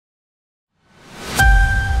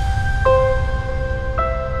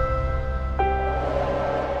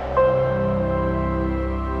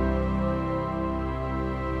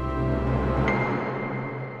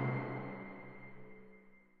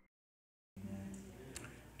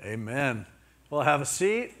Amen. Well, have a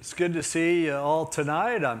seat. It's good to see you all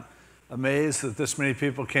tonight. I'm amazed that this many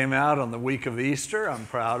people came out on the week of Easter. I'm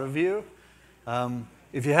proud of you.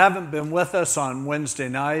 If you haven't been with us on Wednesday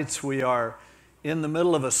nights, we are in the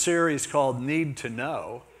middle of a series called Need to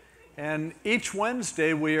Know. And each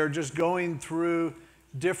Wednesday, we are just going through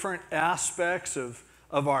different aspects of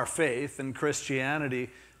our faith and Christianity,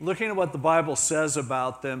 looking at what the Bible says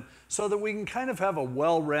about them so that we can kind of have a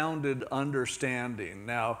well-rounded understanding.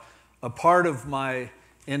 Now, a part of my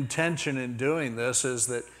intention in doing this is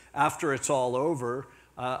that after it's all over,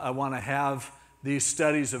 I want to have these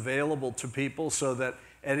studies available to people so that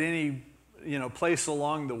at any place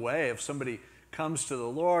along the way, if somebody comes to the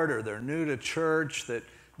Lord or they're new to church, that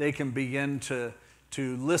they can begin to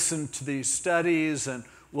listen to these studies, and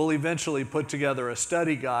we'll eventually put together a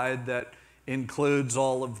study guide that includes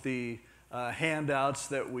all of the handouts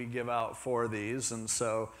that we give out for these. And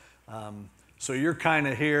so you're kind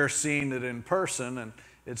of here seeing it in person, and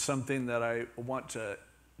it's something that I want to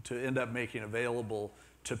end up making available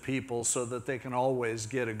to people so that they can always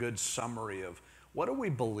get a good summary of what do we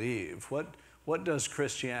believe, what does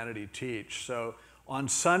Christianity teach. So on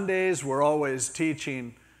Sundays, we're always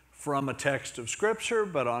teaching from a text of Scripture,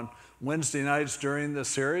 but on Wednesday nights during this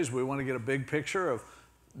series, we want to get a big picture of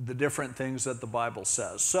the different things that the Bible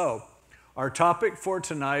says. So our topic for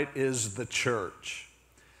tonight is the church.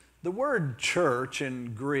 The word church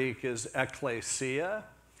in Greek is ekklesia,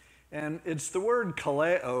 and it's the word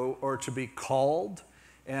kaleo, or to be called,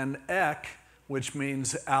 and ek, which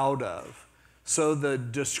means out of. So the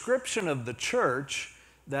description of the church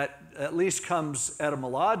that at least comes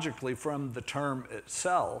etymologically from the term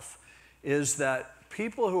itself is that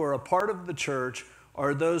people who are a part of the church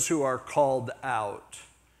are those who are called out.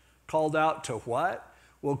 Called out to what?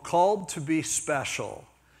 Well, called to be special.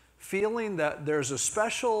 Feeling that there's a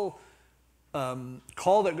special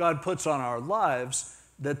call that God puts on our lives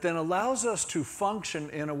that then allows us to function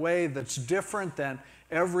in a way that's different than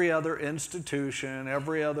every other institution,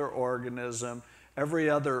 every other organism, every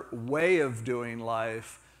other way of doing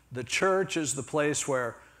life. The church is the place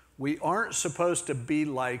where we aren't supposed to be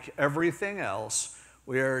like everything else.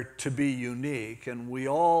 We are to be unique, and we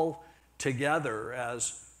all together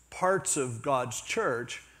as parts of God's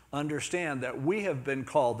church understand that we have been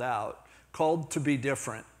called out, called to be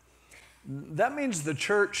different. That means the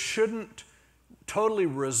church shouldn't totally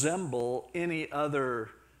resemble any other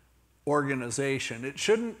organization. It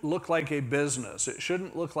shouldn't look like a business. It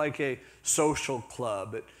shouldn't look like a social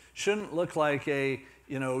club. It shouldn't look like a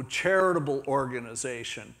charitable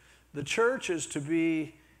organization. The church is to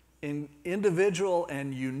be individual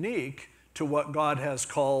and unique to what God has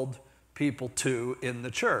called people to in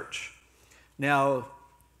the church. Now,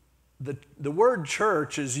 the word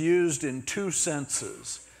church is used in two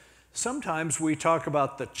senses. Sometimes we talk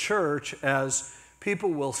about the church as people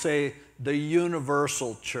will say the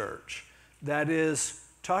universal church. That is,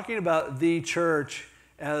 talking about the church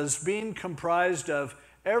as being comprised of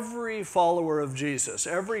every follower of Jesus,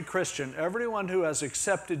 every Christian, everyone who has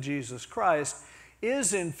accepted Jesus Christ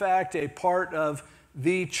is in fact a part of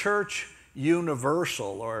the church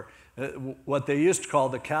universal, or what they used to call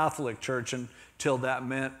the Catholic Church until that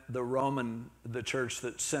meant the church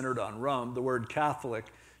that's centered on Rome. The word Catholic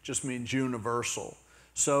just means universal.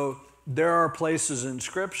 So there are places in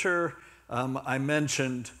Scripture, I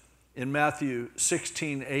mentioned in Matthew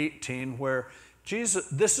 16:18, where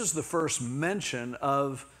this is the first mention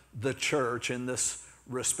of the church in this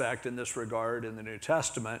respect, in this regard, in the New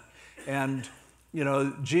Testament. And,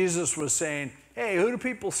 Jesus was saying, hey, who do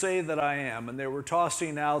people say that I am? And they were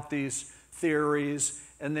tossing out these theories.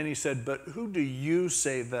 And then he said, but who do you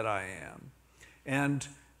say that I am? And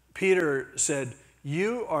Peter said,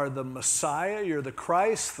 you are the Messiah, you're the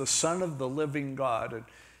Christ, the Son of the living God. And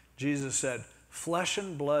Jesus said, flesh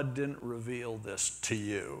and blood didn't reveal this to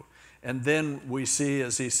you. And then we see,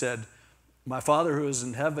 as he said, my Father who is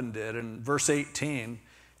in heaven did. In verse 18,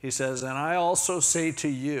 he says, and I also say to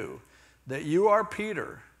you that you are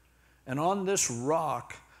Peter, and on this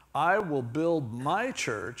rock I will build my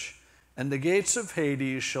church, and the gates of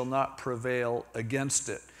Hades shall not prevail against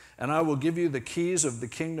it. And I will give you the keys of the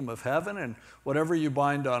kingdom of heaven, and whatever you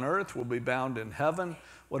bind on earth will be bound in heaven.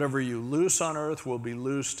 Whatever you loose on earth will be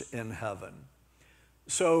loosed in heaven.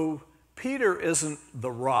 So Peter isn't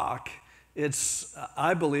the rock.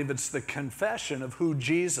 I believe it's the confession of who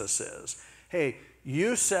Jesus is. Hey,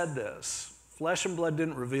 you said this. Flesh and blood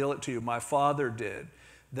didn't reveal it to you. My Father did.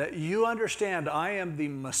 That you understand I am the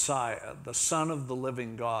Messiah, the Son of the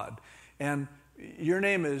living God. And your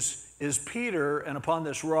name is Peter, and upon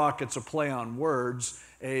this rock, it's a play on words,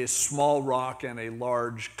 a small rock and a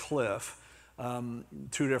large cliff.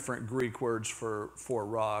 two different Greek words for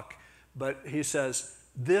rock. But he says,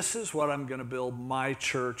 this is what I'm going to build my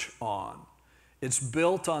church on. It's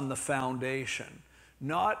built on the foundation,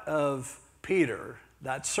 not of Peter.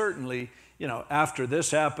 That certainly, after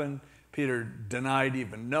this happened, Peter denied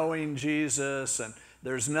even knowing Jesus, and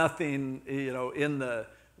there's nothing,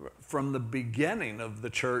 from the beginning of the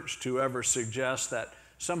church to ever suggest that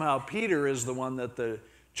somehow Peter is the one that the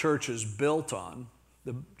church is built on.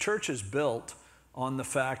 The church is built on the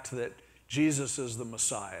fact that Jesus is the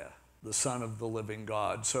Messiah, the Son of the living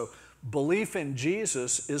God. So belief in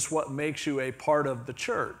Jesus is what makes you a part of the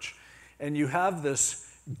church. And you have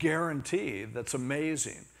this guarantee that's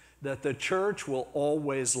amazing, that the church will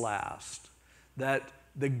always last, that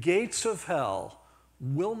the gates of hell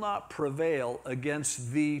will not prevail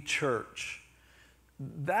against the church.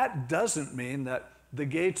 That doesn't mean that the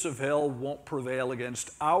gates of hell won't prevail against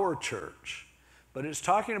our church, but it's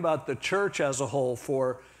talking about the church as a whole.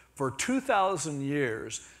 For 2,000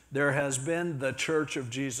 years, there has been the church of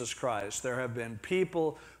Jesus Christ. There have been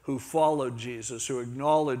people who followed Jesus, who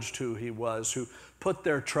acknowledged who he was, who put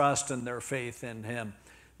their trust and their faith in him.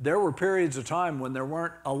 There were periods of time when there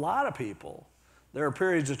weren't a lot of people. There are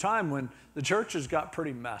periods of time when the churches got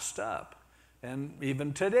pretty messed up. And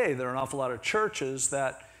even today, there are an awful lot of churches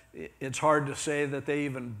that it's hard to say that they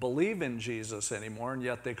even believe in Jesus anymore, and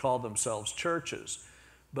yet they call themselves churches.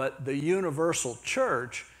 But the universal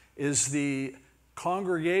church is the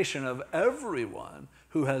congregation of everyone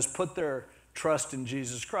who has put their trust in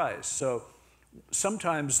Jesus Christ. So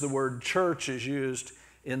sometimes the word church is used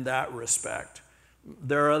in that respect.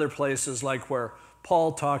 There are other places like where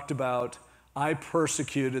Paul talked about, I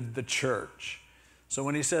persecuted the church. So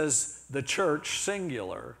when he says the church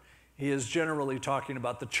singular, he is generally talking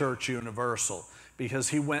about the church universal, because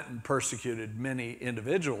he went and persecuted many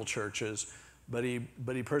individual churches, but he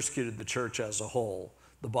persecuted the church as a whole,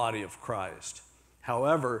 the body of Christ.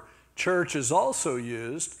 However, church is also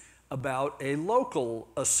used about a local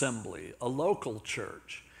assembly, a local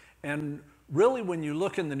church. And really, when you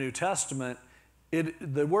look in the New Testament,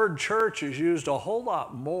 the word church is used a whole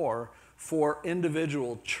lot more for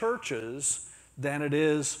individual churches than it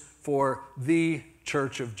is for the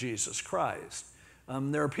Church of Jesus Christ.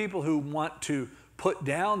 There are people who want to put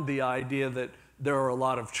down the idea that there are a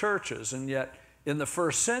lot of churches, and yet in the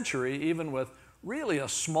first century, even with really a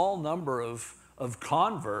small number of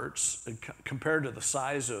converts compared to the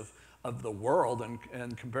size of the world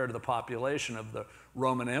and compared to the population of the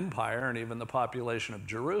Roman Empire and even the population of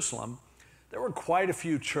Jerusalem, there were quite a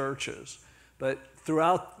few churches. But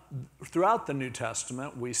throughout the New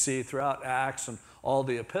Testament, we see throughout Acts and all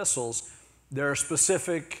the epistles, there are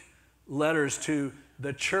specific letters to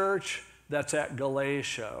the church that's at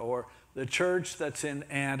Galatia, or the church that's in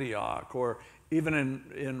Antioch, or even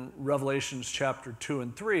in Revelations chapter 2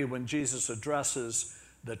 and 3, when Jesus addresses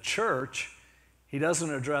the church, he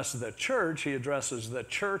doesn't address the church, he addresses the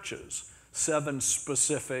churches, 7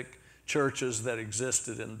 specific churches that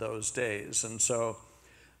existed in those days. And so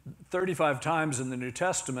 35 times in the New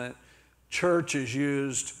Testament, church is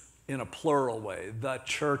used in a plural way, the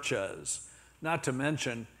churches. Not to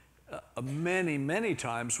mention many, many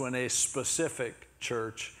times when a specific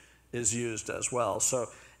church is used as well. So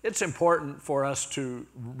it's important for us to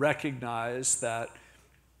recognize that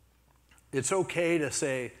it's okay to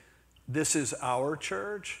say, this is our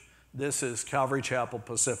church. This is Calvary Chapel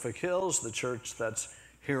Pacific Hills, the church that's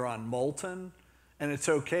here on Moulton. And it's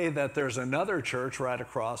okay that there's another church right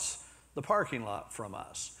across the parking lot from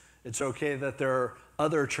us. It's okay that there are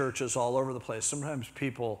other churches all over the place. Sometimes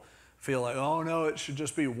people feel like, oh no, it should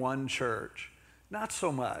just be one church. Not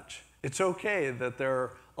so much. It's okay that there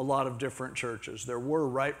are a lot of different churches. There were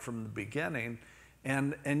right from the beginning,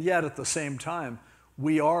 and yet at the same time,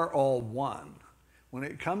 we are all one. When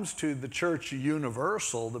it comes to the church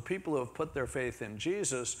universal, the people who have put their faith in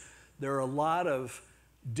Jesus, there are a lot of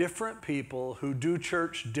different people who do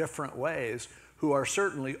church different ways, who are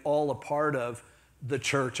certainly all a part of the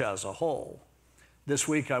church as a whole. This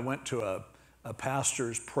week I went to a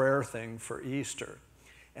pastor's prayer thing for Easter,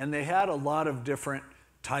 and they had a lot of different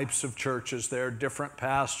types of churches there, different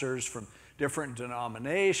pastors from different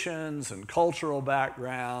denominations and cultural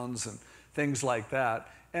backgrounds and things like that.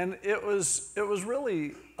 And it was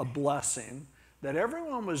really a blessing that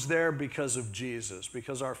everyone was there because of Jesus,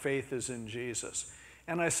 because our faith is in Jesus.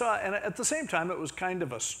 And I saw, and at the same time, it was kind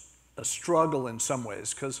of a struggle in some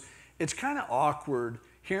ways, because it's kind of awkward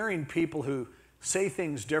hearing people who say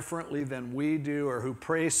things differently than we do, or who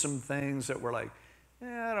pray some things that we're like,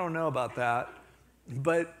 I don't know about that.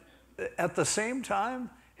 But at the same time,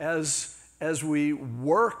 as we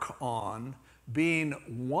work on being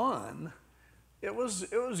one, it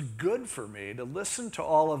was good for me to listen to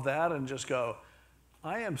all of that and just go,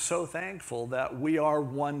 I am so thankful that we are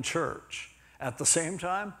one church. At the same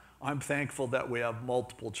time, I'm thankful that we have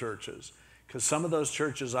multiple churches, because some of those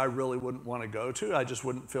churches I really wouldn't want to go to. I just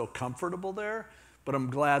wouldn't feel comfortable there, but I'm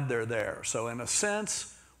glad they're there. So in a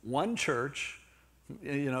sense, one church,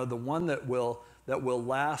 the one that will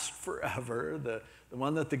last forever, the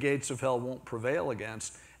one that the gates of hell won't prevail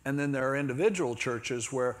against. And then there are individual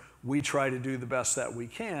churches where we try to do the best that we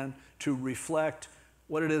can to reflect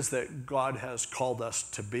what it is that God has called us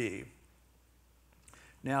to be.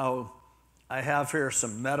 Now, I have here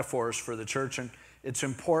some metaphors for the church, and it's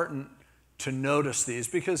important to notice these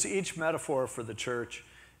because each metaphor for the church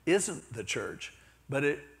isn't the church, but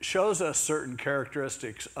it shows us certain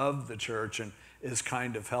characteristics of the church and is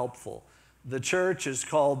kind of helpful. The church is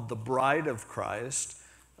called the bride of Christ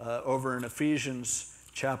over in Ephesians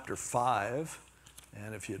chapter 5.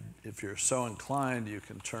 And if you're so inclined, you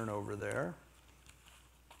can turn over there.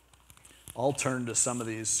 I'll turn to some of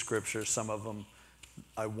these scriptures. Some of them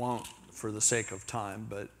I won't for the sake of time.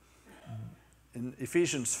 But in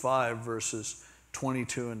Ephesians 5, verses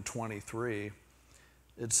 22 and 23,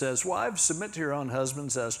 it says, "Wives, submit to your own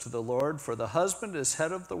husbands as to the Lord, for the husband is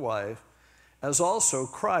head of the wife, as also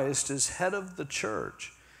Christ is head of the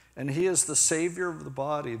church, and he is the Savior of the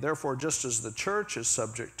body. Therefore, just as the church is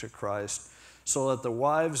subject to Christ, so let the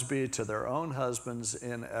wives be to their own husbands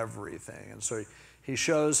in everything." And so he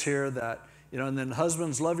shows here that, and then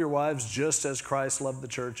husbands, love your wives just as Christ loved the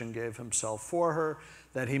church and gave himself for her,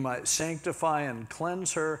 that he might sanctify and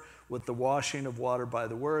cleanse her with the washing of water by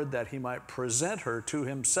the word, that he might present her to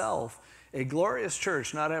himself a glorious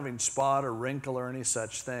church, not having spot or wrinkle or any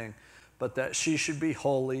such thing, but that she should be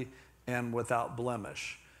holy and without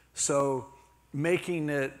blemish. So making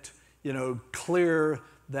it, clear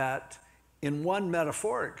that in one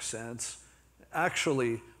metaphoric sense,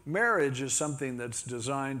 actually marriage is something that's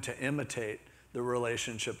designed to imitate the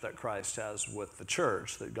relationship that Christ has with the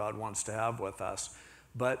church, that God wants to have with us.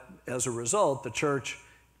 But as a result, the church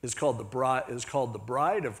is called the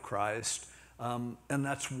bride of Christ, and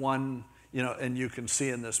that's one, and you can see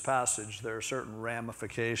in this passage there are certain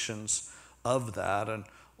ramifications of that, and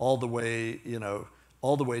all the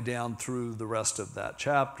way down through the rest of that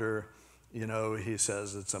chapter, he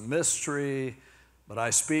says it's a mystery, but I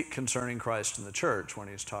speak concerning Christ and the church when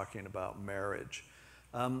he's talking about marriage.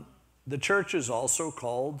 The church is also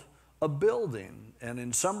called a building, and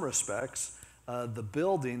in some respects, the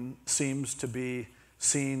building seems to be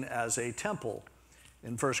seen as a temple.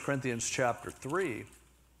 In 1 Corinthians chapter 3,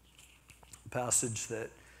 a passage that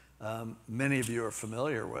many of you are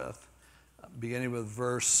familiar with, beginning with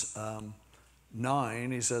verse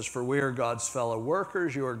 9, he says, "For we are God's fellow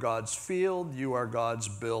workers, you are God's field, you are God's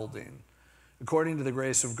building. According to the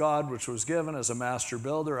grace of God, which was given as a master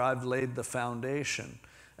builder, I've laid the foundation,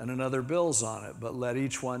 and another builds on it, but let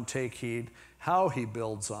each one take heed how he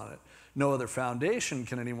builds on it. No other foundation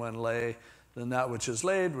can anyone lay than that which is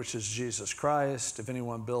laid, which is Jesus Christ. If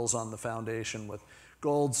anyone builds on the foundation with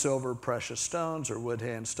gold, silver, precious stones, or wood,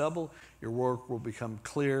 hay, and stubble, your work will become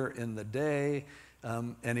clear in the day."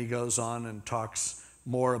 And he goes on and talks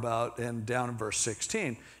more about, and down in verse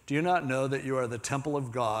 16, "Do you not know that you are the temple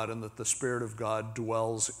of God and that the Spirit of God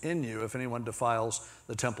dwells in you? If anyone defiles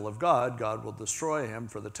the temple of God, God will destroy him,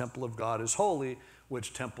 for the temple of God is holy,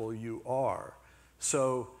 which temple you are."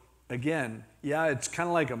 So again, it's kind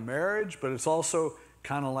of like a marriage, but it's also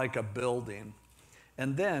kind of like a building.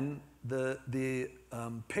 And then the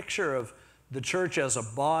picture of the church as a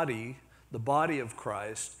body, the body of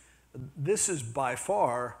Christ, this is by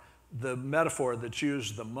far the metaphor that's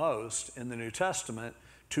used the most in the New Testament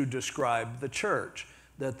to describe the church,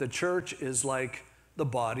 that the church is like the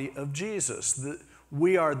body of Jesus.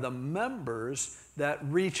 We are the members that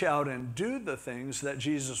reach out and do the things that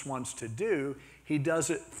Jesus wants to do. He does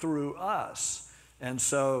it through us. And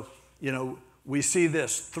so, we see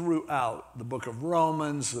this throughout the book of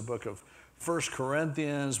Romans, the book of 1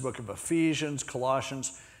 Corinthians, book of Ephesians,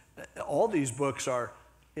 Colossians. All these books are,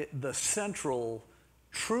 the central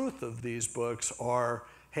truth of these books are,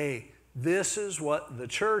 hey, this is what the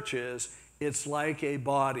church is. It's like a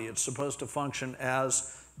body. It's supposed to function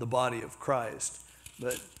as the body of Christ.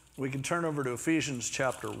 But we can turn over to Ephesians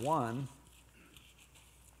chapter 1.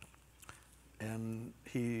 And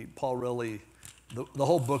Paul really, the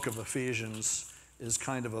whole book of Ephesians is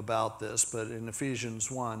kind of about this, but in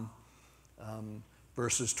Ephesians 1,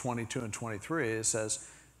 verses 22 and 23, it says,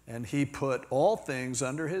 "And he put all things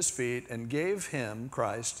under his feet and gave him,"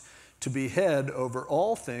 Christ, "to be head over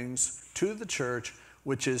all things to the church,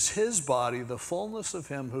 which is his body, the fullness of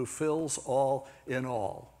him who fills all in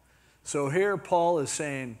all." So here Paul is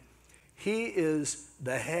saying he is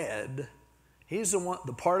the head. He's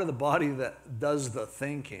the part of the body that does the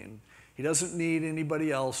thinking. He doesn't need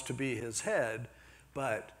anybody else to be his head,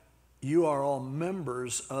 but you are all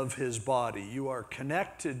members of his body. You are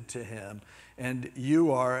connected to him, and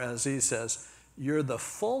you are, as he says, you're the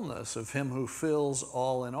fullness of him who fills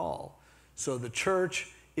all in all. So the church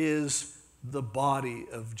is the body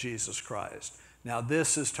of Jesus Christ. Now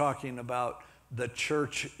this is talking about the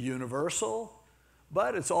church universal,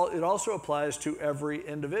 but it also applies to every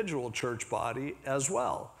individual church body as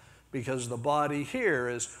well, because the body here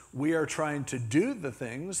is we are trying to do the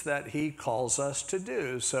things that he calls us to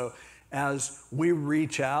do. So as we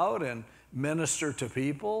reach out and minister to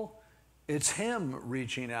people, it's him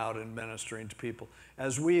reaching out and ministering to people.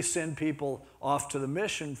 As we send people off to the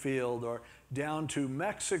mission field or down to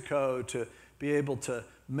Mexico to be able to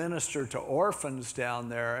minister to orphans down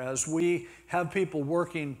there, as we have people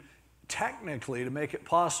working technically to make it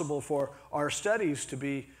possible for our studies to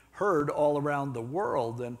be heard all around the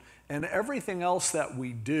world, and everything else that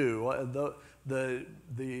we do,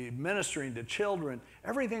 the ministering to children,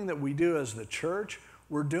 everything that we do as the church,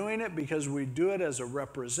 we're doing it because we do it as a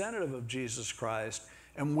representative of Jesus Christ,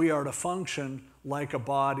 and we are to function like a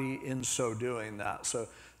body in so doing that. So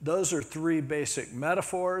those are three basic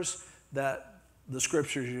metaphors that the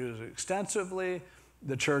scriptures use extensively.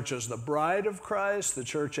 The church as the bride of Christ, the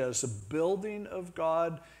church as the building of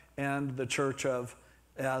God, and the church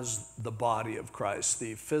as the body of Christ,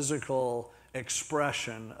 the physical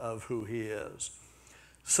expression of who he is.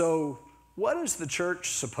 So what is the church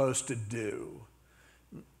supposed to do?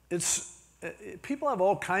 People have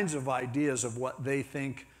all kinds of ideas of what they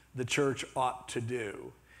think the church ought to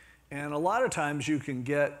do. And a lot of times you can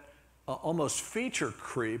get almost feature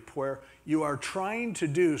creep where you are trying to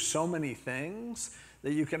do so many things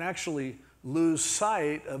that you can actually lose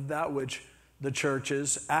sight of that which the church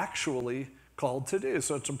is actually called to do.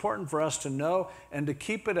 So it's important for us to know and to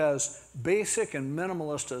keep it as basic and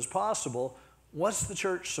minimalist as possible. What's the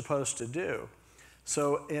church supposed to do?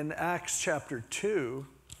 So in Acts chapter 2,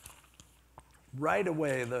 right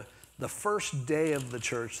away, the first day of the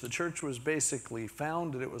church was basically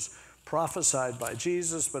founded. It was prophesied by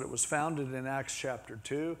Jesus, but it was founded in Acts chapter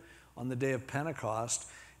 2 on the day of Pentecost.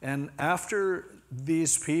 And after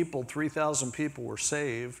these people, 3,000 people were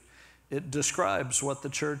saved, it describes what the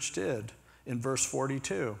church did in verse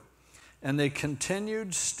 42. And they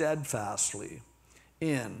continued steadfastly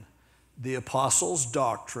in the apostles'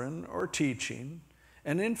 doctrine or teaching,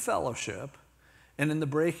 and in fellowship, and in the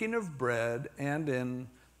breaking of bread, and in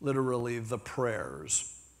literally the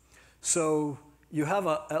prayers. So you have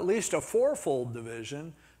at least a fourfold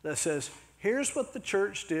division that says, here's what the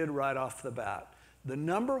church did right off the bat. The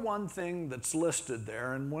number one thing that's listed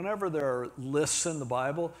there, and whenever there are lists in the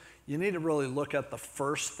Bible, you need to really look at the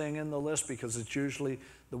first thing in the list because it's usually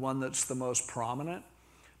the one that's the most prominent.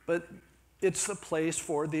 But it's the place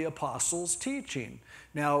for the apostles' teaching.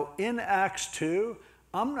 Now, in Acts 2,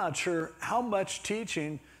 I'm not sure how much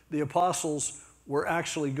teaching the apostles were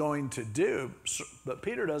actually going to do, but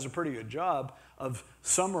Peter does a pretty good job of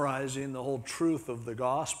summarizing the whole truth of the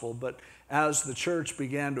gospel. But as the church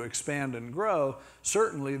began to expand and grow,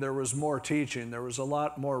 certainly there was more teaching. There was a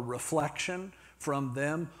lot more reflection from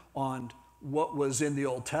them on what was in the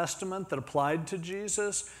Old Testament that applied to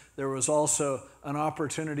Jesus. There was also an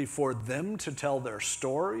opportunity for them to tell their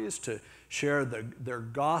stories, to share their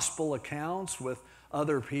gospel accounts with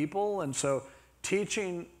other people. And so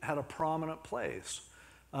teaching had a prominent place.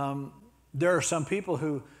 There are some people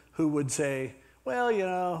who would say, well, you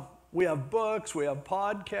know, we have books, we have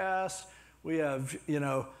podcasts, we have,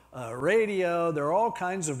 radio. There are all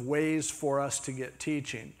kinds of ways for us to get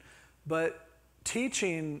teaching. But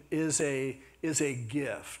teaching is a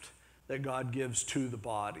gift that God gives to the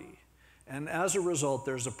body. And as a result,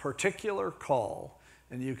 there's a particular call,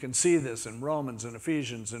 and you can see this in Romans and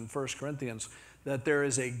Ephesians and 1 Corinthians, that there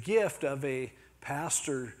is a gift of a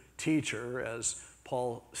pastor teacher, as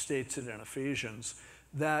Paul states it in Ephesians,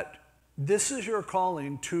 that this is your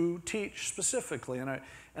calling to teach specifically.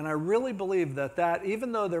 And I really believe that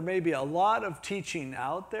even though there may be a lot of teaching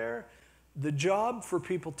out there, the job for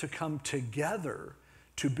people to come together,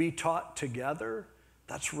 to be taught together,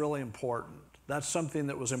 that's really important. That's something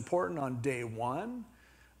that was important on day one.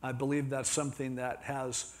 I believe that's something that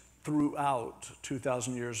has throughout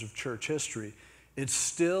 2,000 years of church history. It's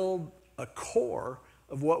still a core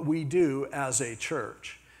of what we do as a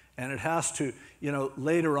church. And it has to,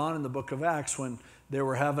 later on in the book of Acts, when they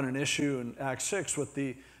were having an issue in Acts 6 with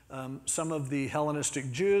some of the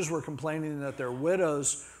Hellenistic Jews were complaining that their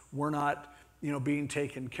widows were not, being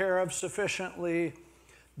taken care of sufficiently.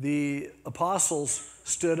 the apostles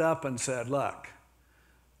stood up and said, look,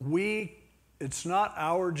 it's not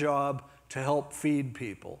our job to help feed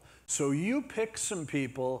people. So you pick some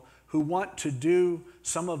people who want to do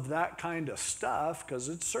some of that kind of stuff, because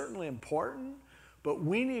it's certainly important, but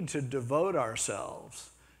we need to devote ourselves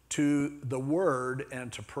to the word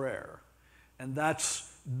and to prayer. And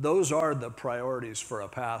those are the priorities for a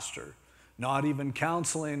pastor. Not even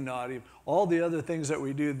counseling, not even all the other things that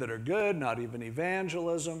we do that are good, not even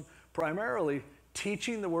evangelism, primarily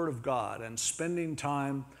teaching the Word of God and spending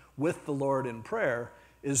time with the Lord in prayer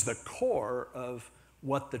is the core of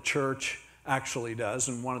what the church actually does,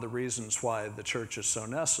 and one of the reasons why the church is so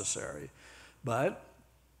necessary. But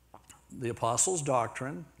the apostles'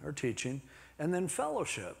 doctrine or teaching, and then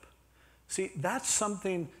fellowship. See, that's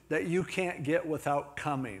something that you can't get without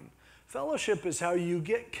coming. Fellowship is how you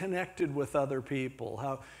get connected with other people,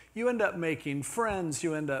 how you end up making friends,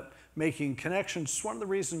 you end up making connections. It's one of the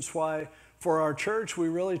reasons why for our church we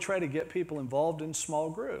really try to get people involved in small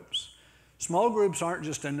groups. Small groups aren't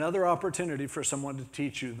just another opportunity for someone to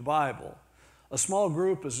teach you the Bible. A small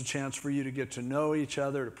group is a chance for you to get to know each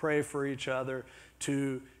other, to pray for each other,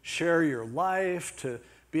 to share your life, to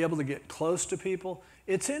be able to get close to people.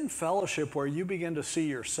 It's in fellowship where you begin to see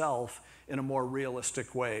yourself in a more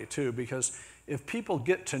realistic way too, because if people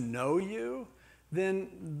get to know you, then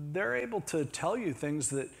they're able to tell you things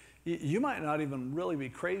that you might not even really be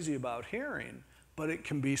crazy about hearing, but it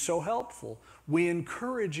can be so helpful. We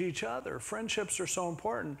encourage each other. Friendships are so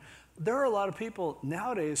important. There are a lot of people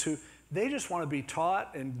nowadays who they just want to be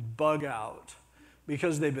taught and bug out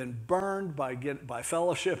because they've been burned by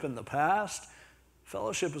fellowship in the past.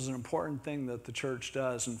 Fellowship is an important thing that the church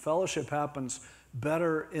does, and fellowship happens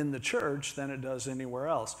better in the church than it does anywhere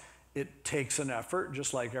else. It takes an effort,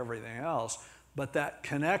 just like everything else, but that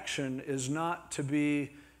connection is not to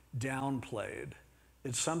be downplayed.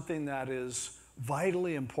 It's something that is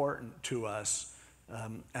vitally important to us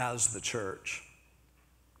as the church.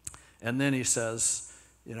 And then he says,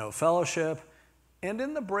 fellowship, and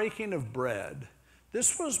in the breaking of bread.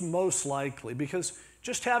 This was most likely because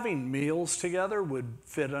just having meals together would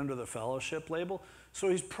fit under the fellowship label. So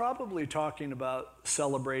he's probably talking about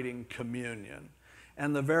celebrating communion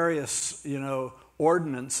and the various,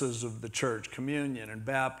 ordinances of the church, communion and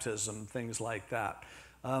baptism, things like that.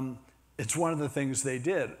 It's one of the things they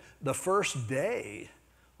did. The first day,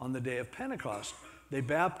 on the day of Pentecost, they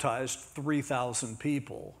baptized 3,000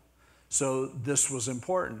 people. So this was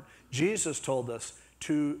important. Jesus told us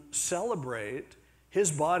to celebrate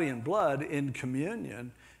his body and blood in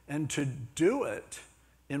communion and to do it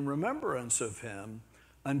in remembrance of him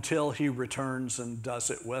until he returns and does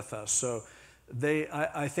it with us. So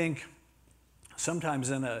I think sometimes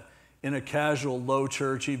in a casual, low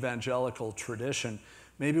church evangelical tradition,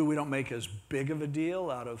 maybe we don't make as big of a deal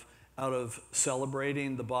out of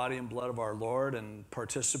celebrating the body and blood of our Lord and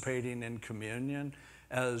participating in communion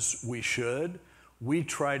as we should. We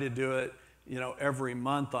try to do it, every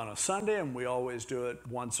month on a Sunday, and we always do it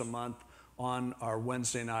once a month on our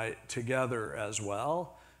Wednesday night together as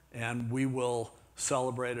well. And we will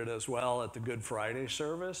celebrate it as well at the Good Friday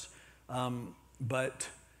service. But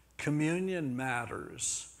communion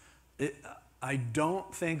matters. I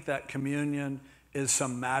don't think that communion is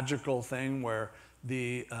some magical thing where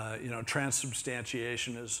the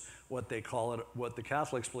transubstantiation is what they call it, what the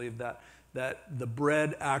Catholics believe, that the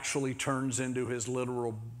bread actually turns into his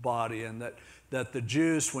literal body, and that the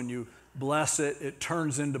juice, when you bless it, it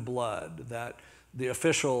turns into blood. That the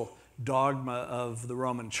official dogma of the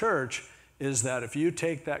Roman Church is that if you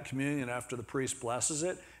take that communion after the priest blesses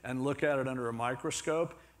it and look at it under a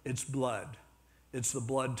microscope, it's blood. It's the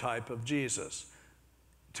blood type of Jesus.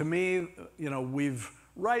 To me, we've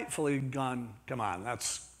rightfully gone, come on,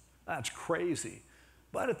 that's crazy.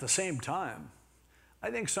 But at the same time, I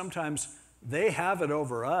think sometimes they have it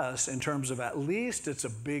over us in terms of at least it's a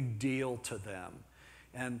big deal to them.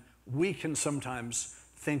 And we can sometimes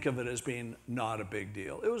think of it as being not a big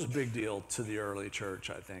deal. It was a big deal to the early church,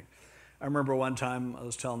 I think. I remember one time I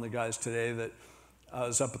was telling the guys today that I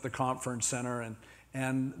was up at the conference center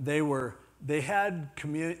and they had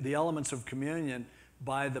the elements of communion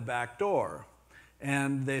by the back door.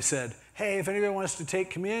 And they said, hey, if anybody wants to take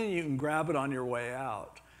communion, you can grab it on your way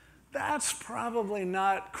out. That's probably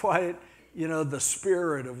not quite, the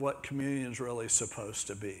spirit of what communion is really supposed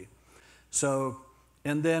to be. So,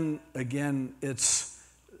 and then again,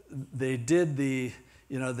 they did the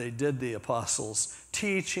apostles'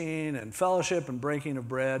 teaching and fellowship and breaking of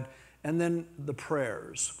bread, and then the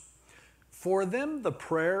prayers. For them, the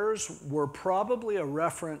prayers were probably a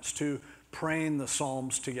reference to praying the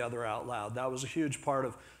Psalms together out loud. That was a huge part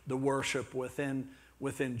of the worship within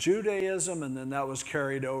within Judaism, and then that was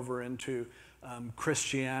carried over into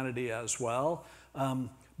Christianity as well.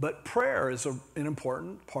 But prayer is an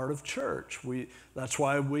important part of church. That's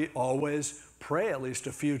why we always pray at least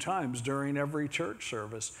a few times during every church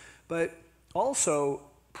service. But also,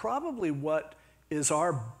 probably what is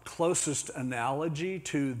our closest analogy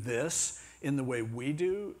to this in the way we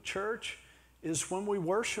do church is when we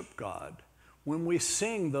worship God, when we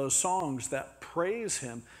sing those songs that praise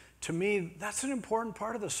Him. To me, that's an important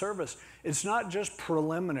part of the service. It's not just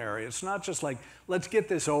preliminary. It's not just like, let's get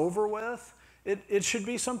this over with. It should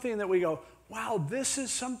be something that we go, wow, this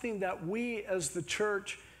is something that we as the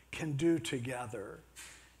church can do together.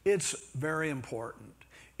 It's very important.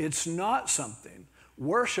 It's not something,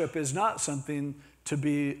 worship is not something to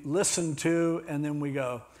be listened to and then we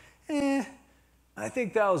go, I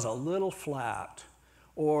think that was a little flat.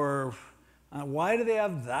 Or why do they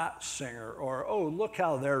have that singer? Or, oh, look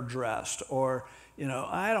how they're dressed. Or,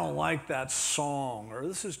 I don't like that song. Or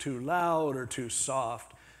this is too loud or too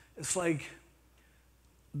soft. It's like,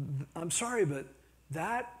 I'm sorry, but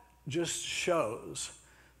that just shows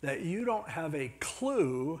that you don't have a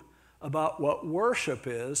clue about what worship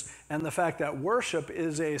is and the fact that worship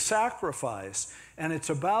is a sacrifice. And it's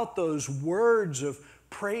about those words of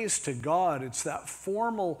praise to God. It's that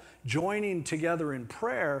formal joining together in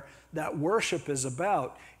prayer that worship is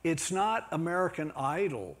about. It's not American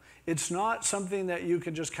Idol. It's not something that you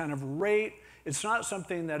can just kind of rate. It's not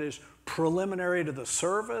something that is preliminary to the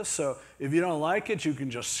service. So if you don't like it, you can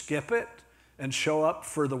just skip it and show up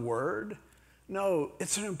for the word. No,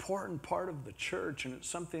 it's an important part of the church, and it's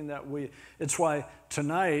something that it's why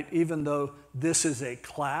tonight, even though this is a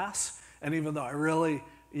class, and even though I really,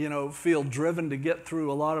 feel driven to get through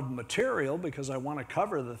a lot of material because I want to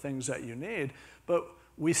cover the things that you need, but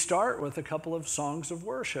we start with a couple of songs of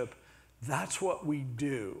worship. That's what we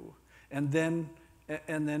do. And then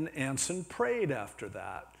Anson prayed after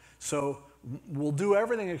that. So we'll do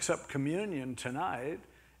everything except communion tonight,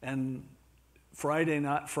 and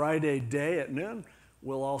Friday day at noon,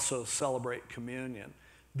 we'll also celebrate communion.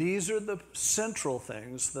 These are the central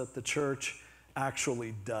things that the church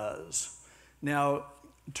actually does. Now,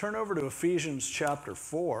 turn over to Ephesians chapter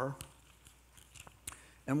 4,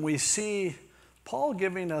 and we see Paul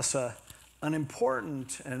giving us an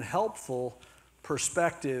important and helpful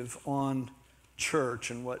perspective on church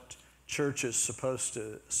and what church is supposed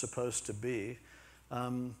to be.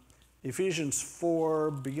 Ephesians 4,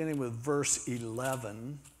 beginning with verse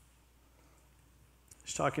 11,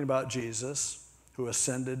 he's talking about Jesus, who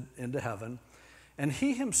ascended into heaven. And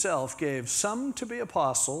he himself gave some to be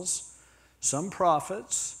apostles, some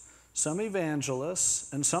prophets, some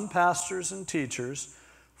evangelists, and some pastors and teachers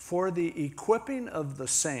for the equipping of the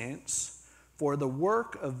saints, for the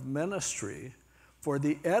work of ministry, for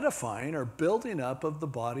the edifying or building up of the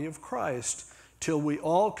body of Christ, till we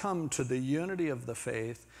all come to the unity of the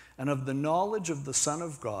faith and of the knowledge of the Son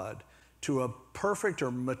of God, to a perfect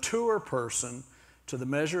or mature person, to the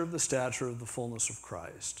measure of the stature of the fullness of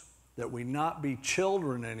Christ, that we not be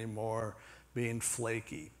children anymore, being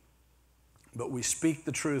flaky, but we speak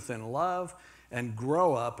the truth in love and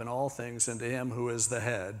grow up in all things into him who is the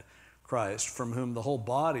head, Christ, from whom the whole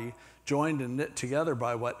body, joined and knit together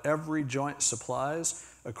by what every joint supplies,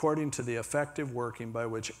 according to the effective working by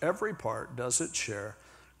which every part does its share,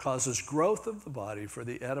 causes growth of the body for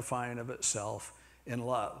the edifying of itself in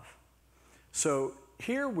love. So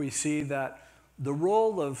here we see that the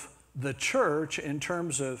role of the church in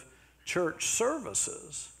terms of church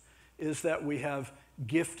services is that we have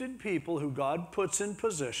gifted people who God puts in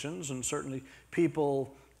positions, and certainly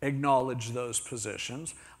people acknowledge those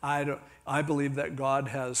positions. I believe that God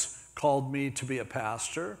has called me to be a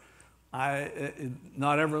pastor.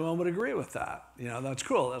 Not everyone would agree with that. That's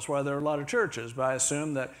cool. That's why there are a lot of churches. But I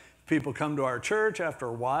assume that people come to our church after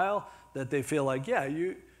a while that they feel like, yeah,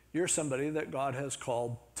 you're somebody that God has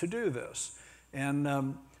called to do this.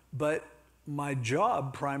 But my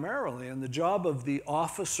job primarily, and the job of the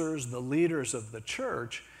officers, the leaders of the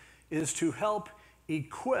church, is to help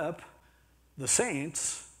equip the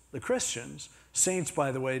saints, the Christians. Saints,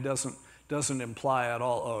 by the way, doesn't imply at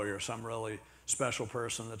all, oh, you're some really special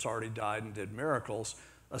person that's already died and did miracles.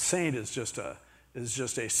 A saint is just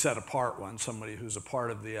a set apart one, somebody who's a part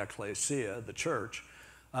of the ecclesia, the church.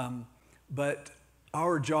 But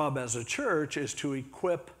our job as a church is to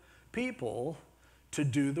equip people to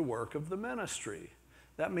do the work of the ministry.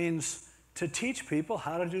 That means to teach people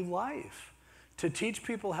how to do life, to teach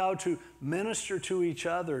people how to minister to each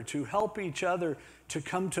other, to help each other to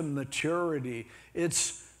come to maturity.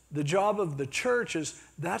 It's the job of the church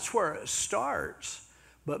that's where it starts.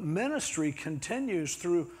 But ministry continues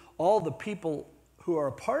through all the people who are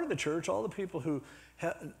a part of the church, all the people who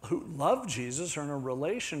love Jesus, are in a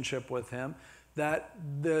relationship with him, that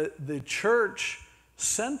the church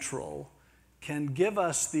central can give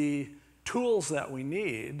us the tools that we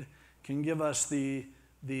need, can give us the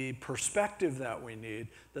perspective that we need,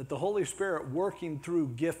 that the Holy Spirit working through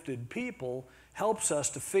gifted people helps us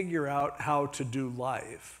to figure out how to do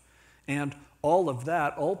life. And all of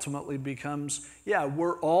that ultimately becomes,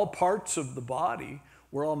 we're all parts of the body.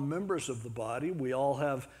 We're all members of the body. We all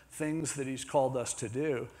have things that he's called us to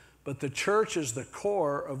do. But the church is the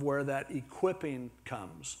core of where that equipping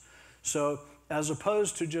comes. So as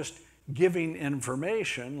opposed to just giving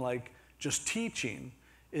information, like just teaching,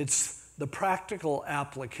 it's the practical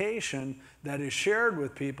application that is shared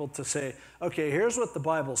with people to say, okay, here's what the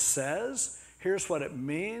Bible says, here's what it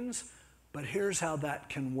means, but here's how that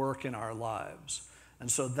can work in our lives.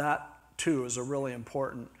 And so that, too, is a really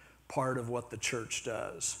important part of what the church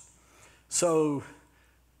does. So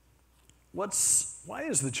why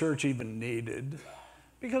is the church even needed?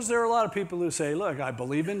 Because there are a lot of people who say, look, I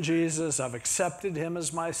believe in Jesus, I've accepted him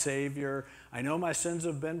as my Savior, I know my sins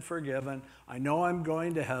have been forgiven, I know I'm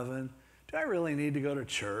going to heaven. Do I really need to go to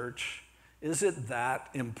church? Is it that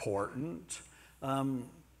important?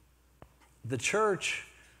 The church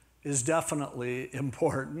is definitely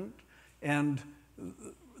important, and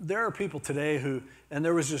there are people today who, and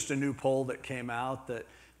there was just a new poll that came out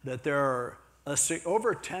that there are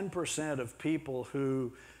over 10% of people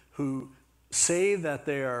who say that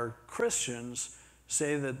they are Christians,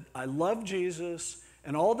 say that I love Jesus,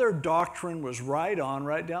 and all their doctrine was right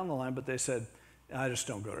down the line, but they said, I just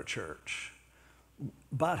don't go to church.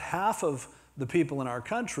 About half of the people in our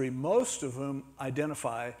country, most of whom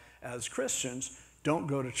identify as Christians, don't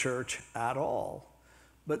go to church at all.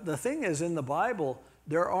 But the thing is, in the Bible,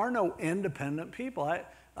 there are no independent people.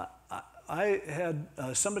 I had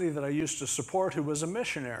somebody that I used to support who was a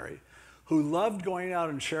missionary, who loved going out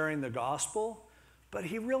and sharing the gospel, but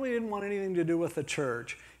he really didn't want anything to do with the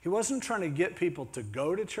church. He wasn't trying to get people to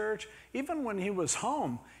go to church. Even when he was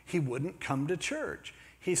home, he wouldn't come to church.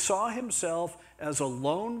 He saw himself as a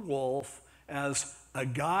lone wolf, as a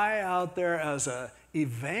guy out there, as an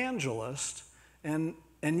evangelist, and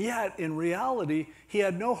yet, in reality, he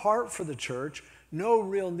had no heart for the church, no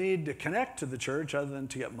real need to connect to the church other than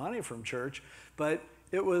to get money from church. But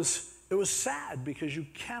it was sad, because you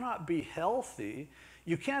cannot be healthy.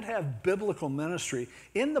 You can't have biblical ministry.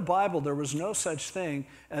 In the Bible, there was no such thing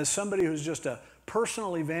as somebody who's just a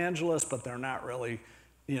personal evangelist, but they're not really,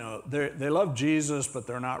 they love Jesus, but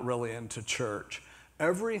they're not really into church.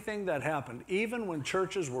 Everything that happened, even when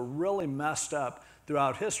churches were really messed up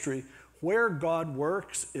throughout history, where God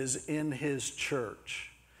works is in his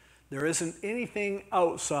church. There isn't anything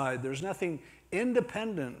outside. There's nothing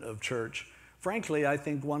independent of church. Frankly, I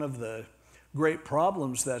think one of the great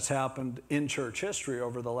problems that's happened in church history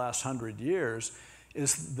over the last 100 years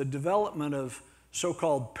is the development of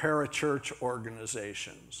so-called parachurch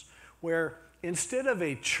organizations, where instead of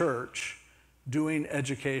a church doing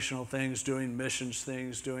educational things, doing missions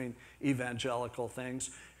things, doing evangelical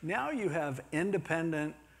things, now you have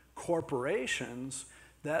independent corporations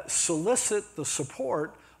that solicit the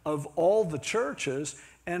support of all the churches,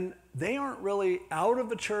 and they aren't really out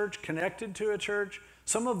of a church, connected to a church.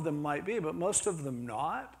 Some of them might be, but most of them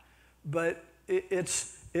not. But it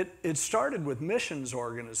started with missions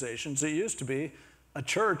organizations. It used to be a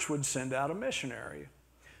church would send out a missionary.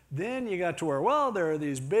 Then you got to where, there are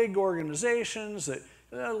these big organizations that,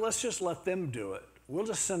 let's just let them do it. We'll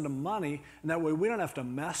just send them money, and that way we don't have to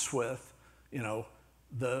mess with,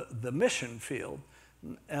 the mission field.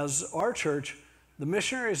 As our church, the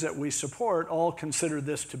missionaries that we support all consider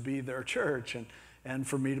this to be their church, and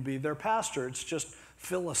for me to be their pastor. It's just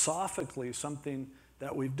philosophically something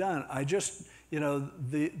that we've done.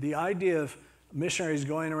 The idea of missionaries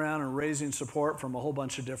going around and raising support from a whole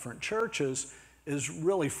bunch of different churches is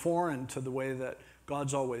really foreign to the way that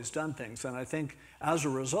God's always done things. And I think as a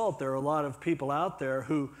result, there are a lot of people out there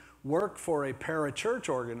who work for a parachurch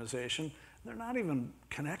organization. They're not even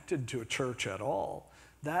connected to a church at all.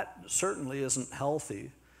 That certainly isn't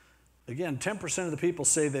healthy. Again, 10% of the people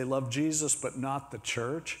say they love Jesus, but not the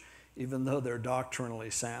church, even though they're doctrinally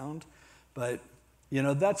sound. But,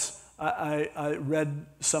 I read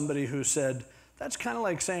somebody who said, that's kind of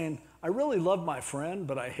like saying, I really love my friend,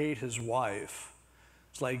 but I hate his wife.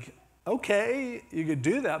 It's like, okay, you could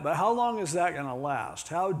do that, but how long is that going to last?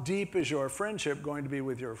 How deep is your friendship going to be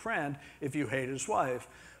with your friend if you hate his wife?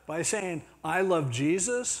 By saying, I love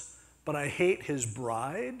Jesus, but I hate his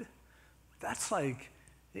bride, that's like,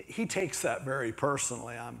 he takes that very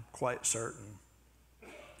personally, I'm quite certain.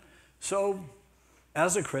 So,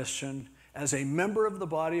 as a Christian, as a member of the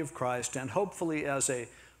body of Christ and hopefully as a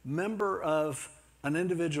member of an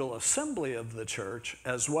individual assembly of the church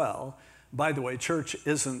as well. By the way, church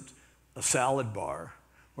isn't a salad bar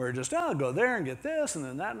where just, I'll go there and get this, and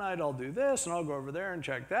then that night I'll do this, and I'll go over there and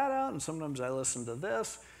check that out, and sometimes I listen to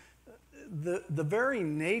this. The very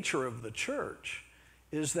nature of the church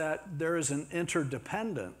is that there is an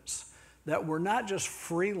interdependence, that we're not just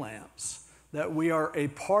freelance, that we are a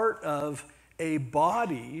part of a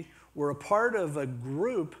body, we're a part of a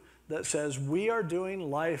group that says we are doing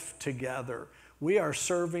life together. We are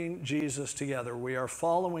serving Jesus together. We are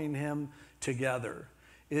following him together.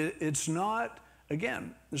 It's not,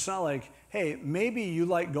 again, it's not like, hey, maybe you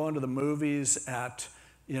like going to the movies at,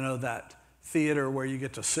 that theater where you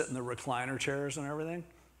get to sit in the recliner chairs and everything,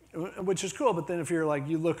 which is cool. But then if you're like,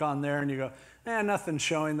 you look on there and you go, nothing's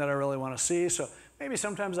showing that I really want to see. So maybe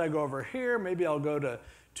sometimes I go over here. Maybe I'll go to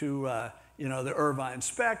the Irvine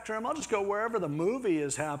Spectrum. I'll just go wherever the movie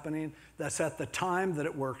is happening that's at the time that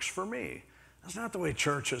it works for me. That's not the way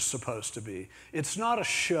church is supposed to be. It's not a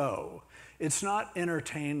show. It's not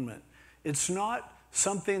entertainment. It's not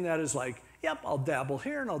something that is like, yep, I'll dabble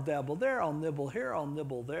here and I'll dabble there. I'll nibble here, I'll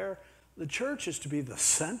nibble there. The church is to be the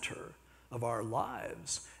center of our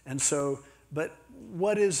lives. And so, but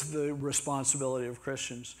what is the responsibility of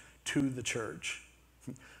Christians to the church?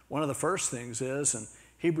 One of the first things is, and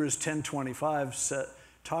Hebrews 10:25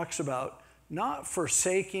 talks about not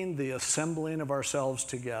forsaking the assembling of ourselves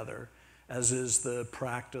together, as is the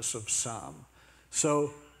practice of some.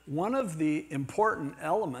 So one of the important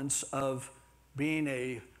elements of being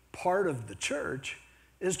a part of the church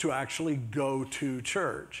is to actually go to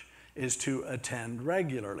church, is to attend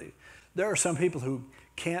regularly. There are some people who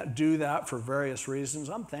can't do that for various reasons.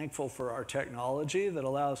 I'm thankful for our technology that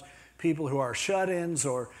allows people who are shut-ins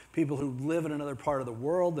or people who live in another part of the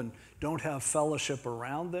world and don't have fellowship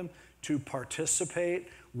around them to participate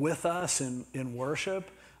with us in worship.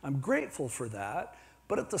 I'm grateful for that,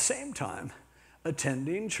 but at the same time,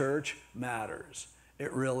 attending church matters.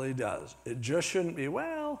 It really does. It just shouldn't be,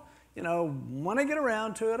 when I get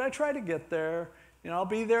around to it, I try to get there. I'll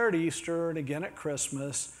be there at Easter and again at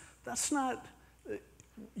Christmas. That's not,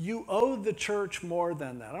 you owe the church more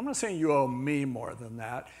than that. I'm not saying you owe me more than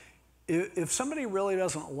that. If somebody really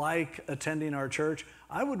doesn't like attending our church,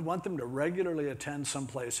 I would want them to regularly attend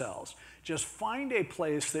someplace else. Just find a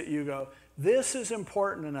place that you go, this is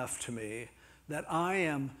important enough to me that I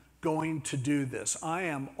am going to do this. I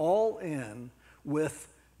am all in with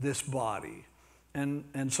this body.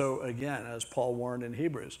 And so again, as Paul warned in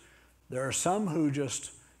Hebrews, there are some who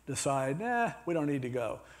just decide, we don't need to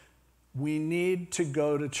go. We need to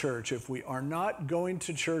go to church. If we are not going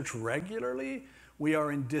to church regularly, we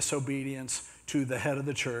are in disobedience to the head of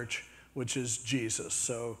the church, which is Jesus.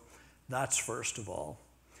 So that's first of all.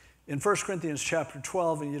 In 1 Corinthians chapter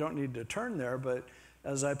 12, and you don't need to turn there, but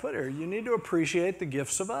as I put here, you need to appreciate the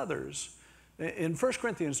gifts of others. In 1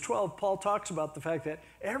 Corinthians 12, Paul talks about the fact that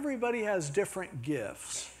everybody has different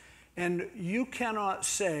gifts. And you cannot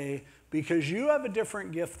say, because you have a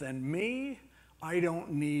different gift than me, I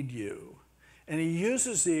don't need you. And he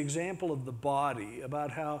uses the example of the body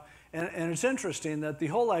about how, and it's interesting that the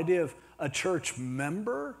whole idea of a church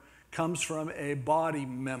member comes from a body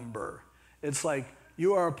member. It's like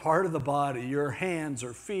you are a part of the body, your hands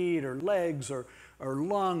or feet or legs or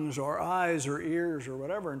lungs or eyes or ears or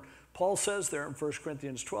whatever. And Paul says there in 1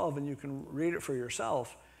 Corinthians 12, and you can read it for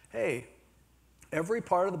yourself, hey, every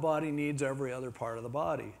part of the body needs every other part of the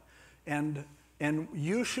body. And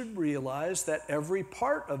you should realize that every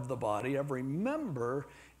part of the body, every member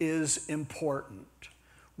is important.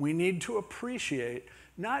 We need to appreciate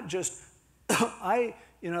not just, as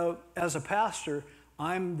a pastor,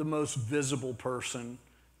 I'm the most visible person,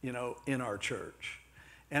 in our church.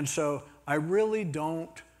 And so I really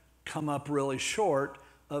don't come up really short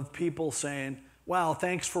of people saying, wow,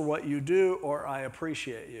 thanks for what you do, or I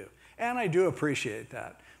appreciate you. And I do appreciate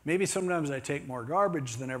that. Maybe sometimes I take more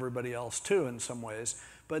garbage than everybody else too in some ways,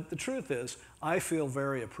 but the truth is I feel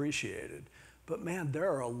very appreciated. But man, there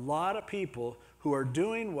are a lot of people who are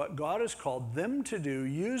doing what God has called them to do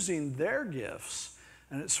using their gifts,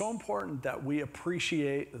 and it's so important that we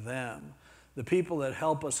appreciate them. The people that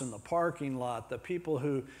help us in the parking lot, the people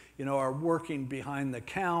who are working behind the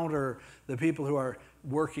counter, the people who are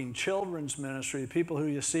working children's ministry, the people who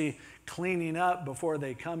you see cleaning up before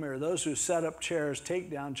they come here, those who set up chairs,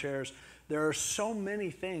 take down chairs. There are so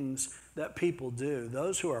many things that people do,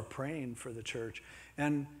 those who are praying for the church.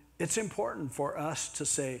 And it's important for us to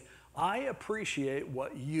say, I appreciate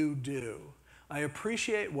what you do. I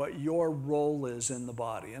appreciate what your role is in the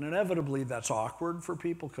body. And inevitably that's awkward for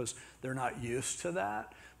people because they're not used to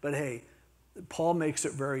that. But hey, Paul makes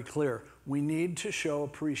it very clear. We need to show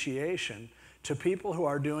appreciation to people who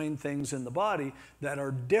are doing things in the body that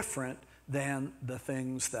are different than the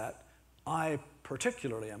things that I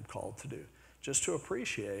particularly am called to do, just to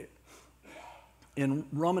appreciate. In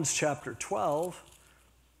Romans chapter 12,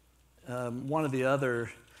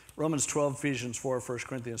 Romans 12, Ephesians 4, 1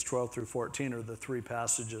 Corinthians 12 through 14 are the three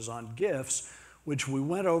passages on gifts, which we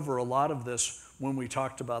went over a lot of this when we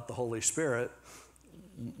talked about the Holy Spirit,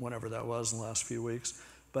 whenever that was in the last few weeks.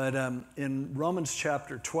 But in Romans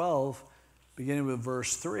chapter 12, beginning with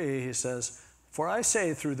verse 3, he says, "For I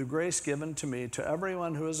say, through the grace given to me, to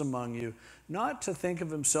everyone who is among you, not to think of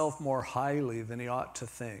himself more highly than he ought to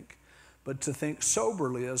think, but to think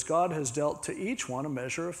soberly, as God has dealt to each one a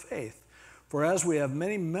measure of faith. For as we have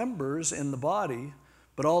many members in the body,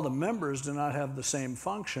 but all the members do not have the same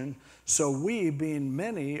function, so we, being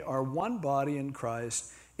many, are one body in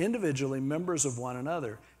Christ, individually members of one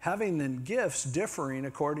another. Having then gifts differing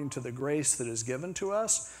according to the grace that is given to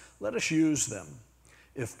us, let us use them.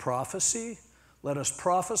 If prophecy, let us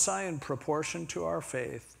prophesy in proportion to our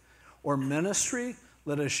faith. Or ministry,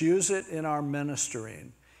 let us use it in our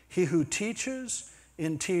ministering. He who teaches,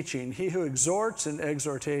 in teaching. He who exhorts, in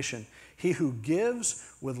exhortation. He who gives,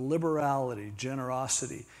 with liberality,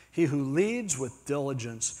 generosity. He who leads, with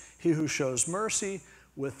diligence. He who shows mercy,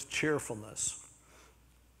 with cheerfulness."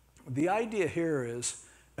 The idea here is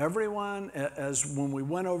everyone, as when we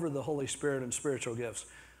went over the Holy Spirit and spiritual gifts,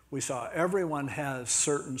 we saw everyone has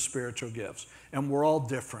certain spiritual gifts, and we're all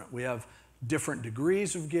different. We have different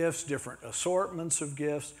degrees of gifts, different assortments of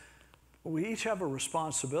gifts. We each have a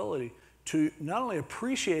responsibility to not only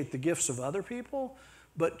appreciate the gifts of other people,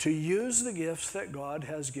 but to use the gifts that God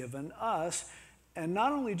has given us, and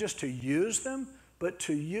not only just to use them, but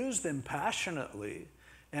to use them passionately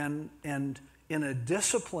and in a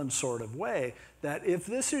disciplined sort of way, that if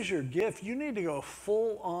this is your gift, you need to go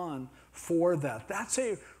full on for that. That's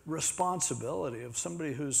a responsibility of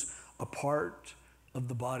somebody who's a part of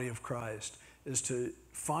the body of Christ, is to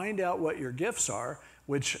find out what your gifts are,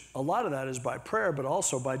 which a lot of that is by prayer, but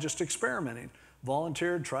also by just experimenting.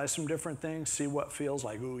 Volunteer, try some different things, see what feels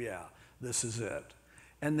like, oh yeah, this is it.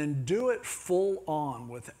 And then do it full on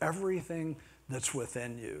with everything that's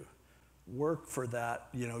within you. Work for that,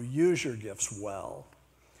 use your gifts well.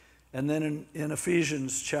 And then in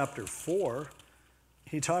Ephesians chapter 4,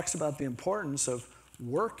 he talks about the importance of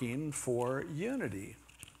working for unity.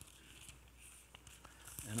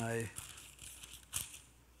 And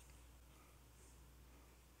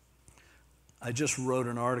I just wrote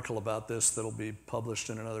an article about this that'll be published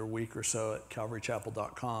in another week or so at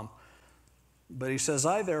calvarychapel.com. But he says,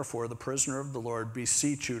 "I therefore, the prisoner of the Lord,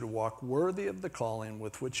 beseech you to walk worthy of the calling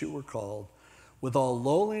with which you were called, with all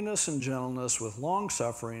lowliness and gentleness, with long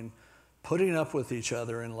suffering, putting up with each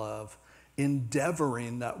other in love,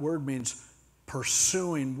 endeavoring," that word means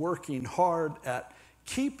pursuing, working hard at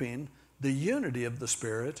keeping the unity of the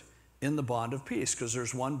Spirit in the bond of peace, because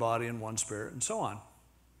there's one body and one Spirit and so on.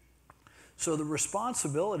 So the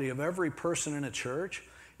responsibility of every person in a church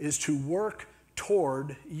is to work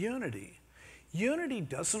toward unity. Unity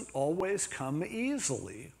doesn't always come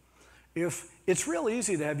easily. It's real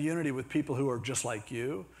easy to have unity with people who are just like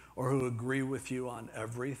you or who agree with you on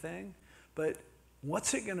everything, but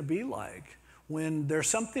what's it going to be like when there's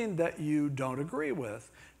something that you don't agree with?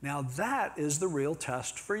 Now that is the real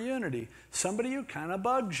test for unity. Somebody who kind of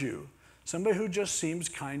bugs you, somebody who just seems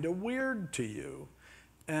kind of weird to you.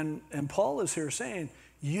 And Paul is here saying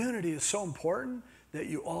unity is so important that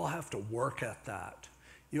you all have to work at that.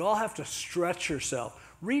 You all have to stretch yourself.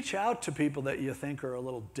 Reach out to people that you think are a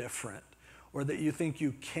little different or that you think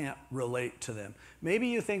you can't relate to them. Maybe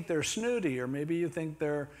you think they're snooty, or maybe you think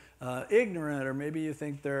they're ignorant, or maybe you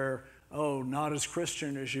think they're, not as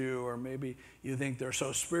Christian as you, or maybe you think they're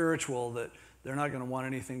so spiritual that they're not going to want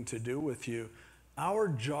anything to do with you. Our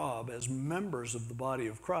job as members of the body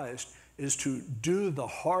of Christ is to do the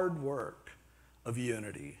hard work of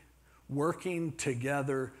unity, working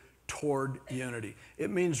together toward unity.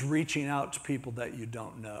 It means reaching out to people that you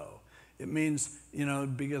don't know. It means,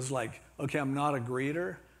 because okay, I'm not a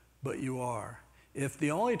greeter, but you are. If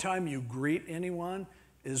the only time you greet anyone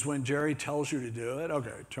is when Jerry tells you to do it,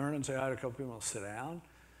 okay, turn and say hi to a couple people and sit down.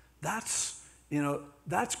 That's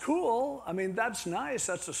cool. I mean, that's nice.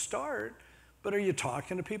 That's a start. But are you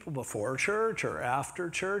talking to people before church or after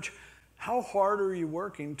church? How hard are you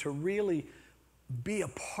working to really be a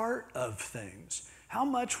part of things? How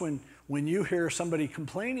much when you hear somebody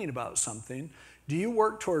complaining about something, do you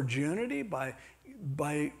work towards unity by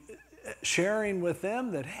sharing with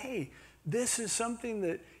them that, hey, this is something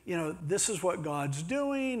that, this is what God's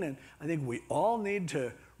doing, and I think we all need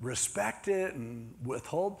to respect it and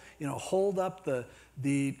hold up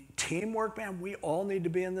the teamwork. Man, we all need to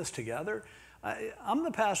be in this together. I'm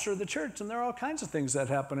the pastor of the church, and there are all kinds of things that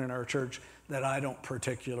happen in our church that I don't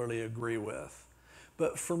particularly agree with.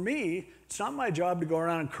 But for me, it's not my job to go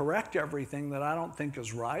around and correct everything that I don't think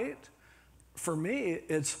is right. For me,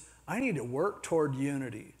 I need to work toward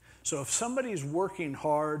unity. So if somebody's working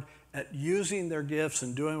hard at using their gifts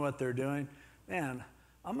and doing what they're doing, man,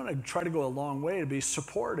 I'm going to try to go a long way to be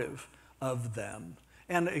supportive of them.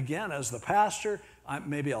 And again, as the pastor,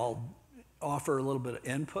 maybe I'll offer a little bit of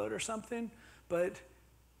input or something, but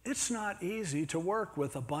it's not easy to work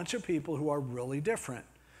with a bunch of people who are really different,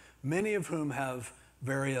 many of whom have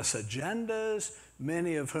various agendas,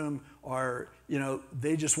 many of whom are,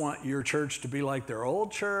 they just want your church to be like their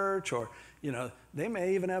old church, or, they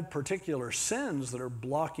may even have particular sins that are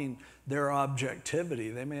blocking their objectivity.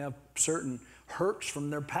 They may have certain hurts from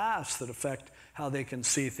their past that affect how they can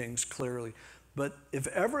see things clearly. But if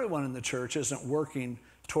everyone in the church isn't working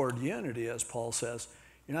toward unity, as Paul says,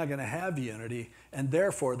 you're not going to have unity. And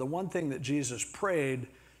therefore, the one thing that Jesus prayed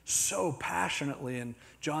so passionately in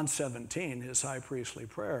John 17, his high priestly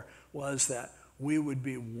prayer, was that we would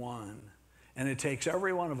be one. And it takes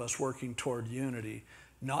every one of us working toward unity,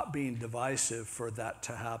 not being divisive for that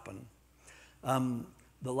to happen.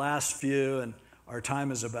 The last few, and our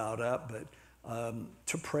time is about up, but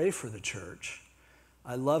to pray for the church.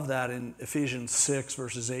 I love that in Ephesians 6,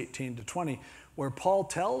 verses 18 to 20, where Paul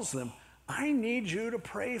tells them, I need you to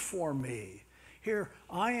pray for me. Here,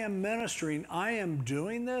 I am ministering, I am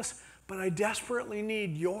doing this, but I desperately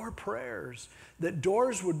need your prayers, that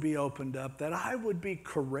doors would be opened up, that I would be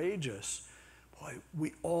courageous. Boy,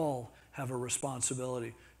 we all have a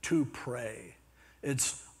responsibility to pray.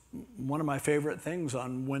 It's one of my favorite things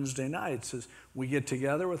on Wednesday nights is we get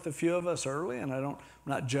together with a few of us early, and I'm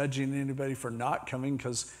not judging anybody for not coming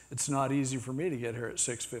because it's not easy for me to get here at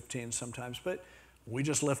 6:15 sometimes, but we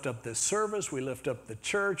just lift up this service, we lift up the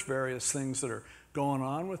church, various things that are going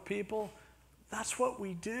on with people. That's what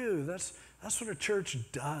we do. That's what a church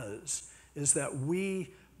does, is that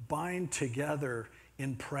we bind together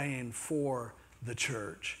in praying for the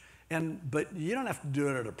church. But you don't have to do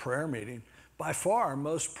it at a prayer meeting. By far,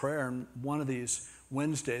 most prayer, and one of these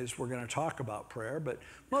Wednesdays we're going to talk about prayer, but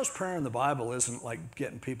most prayer in the Bible isn't like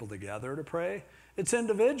getting people together to pray. It's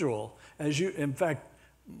individual. In fact,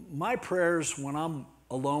 my prayers when I'm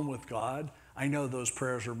alone with God, I know those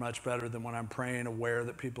prayers are much better than when I'm praying aware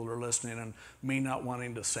that people are listening and me not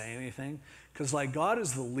wanting to say anything. Because God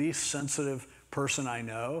is the least sensitive person I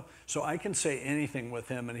know, so I can say anything with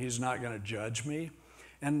him and he's not going to judge me.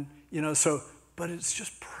 And, but it's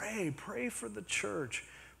just pray for the church,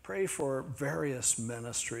 pray for various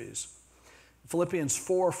ministries. Philippians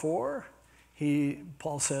 4:4,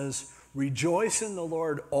 Paul says, rejoice in the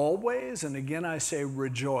Lord always, and again I say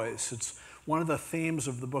rejoice. It's one of the themes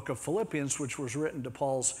of the book of Philippians, which was written to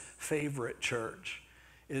Paul's favorite church,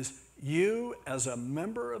 is you as a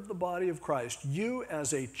member of the body of Christ, you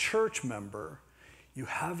as a church member, you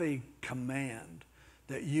have a command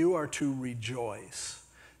that you are to rejoice,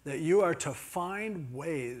 that you are to find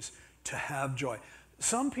ways to have joy.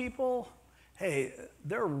 Some people, hey,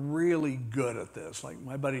 they're really good at this. Like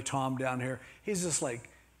my buddy Tom down here, he's just like,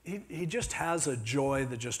 he just has a joy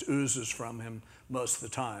that just oozes from him most of the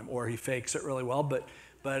time, or he fakes it really well. But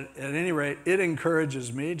at any rate, it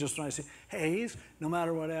encourages me just when I see, hey, no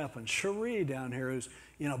matter what happens. Cherie down here who's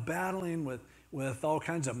battling with all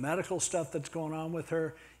kinds of medical stuff that's going on with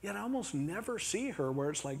her, yet I almost never see her where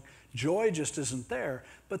it's like joy just isn't there.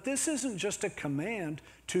 But this isn't just a command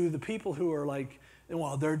to the people who are like,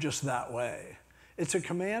 well, they're just that way. It's a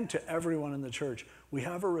command to everyone in the church. We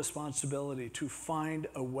have a responsibility to find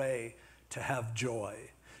a way to have joy,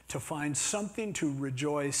 to find something to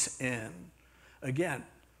rejoice in. Again,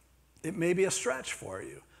 it may be a stretch for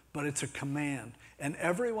you, but it's a command. And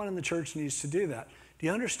everyone in the church needs to do that. Do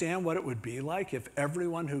you understand what it would be like if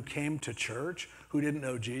everyone who came to church who didn't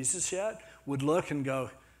know Jesus yet would look and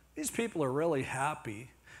go, these people are really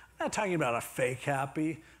happy. I'm not talking about a fake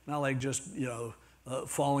happy, not like just,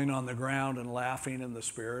 falling on the ground and laughing in the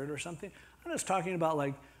spirit or something. I'm just talking about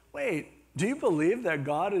like, wait, do you believe that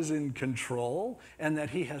God is in control and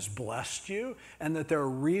that he has blessed you and that there are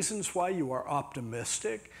reasons why you are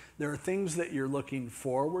optimistic? There are things that you're looking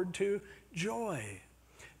forward to. Joy.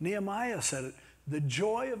 Nehemiah said it. The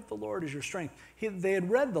joy of the Lord is your strength. They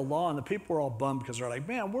had read the law and the people were all bummed because they're like,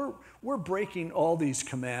 man, we're breaking all these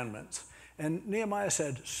commandments. And Nehemiah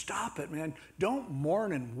said, stop it, man. Don't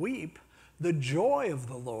mourn and weep. The joy of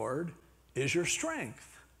the Lord is your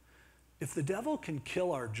strength. If the devil can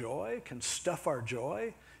kill our joy, can stuff our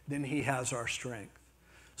joy, then he has our strength.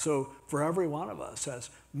 So for every one of us, as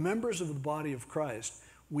members of the body of Christ,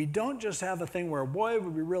 we don't just have a thing where, boy, it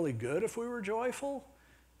would be really good if we were joyful.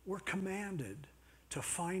 We're commanded to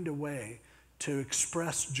find a way to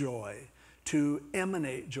express joy, to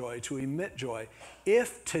emanate joy, to emit joy.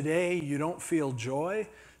 If today you don't feel joy,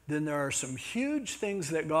 then there are some huge things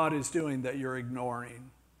that God is doing that you're ignoring.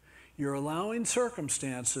 You're allowing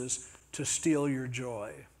circumstances to steal your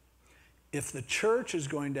joy. If the church is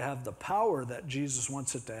going to have the power that Jesus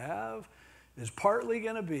wants it to have, is partly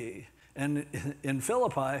going to be, and in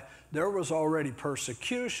Philippi, there was already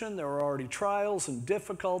persecution, there were already trials and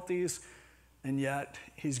difficulties, and yet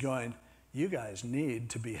he's going, you guys need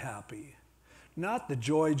to be happy. Not the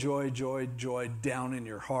joy, joy, joy, joy down in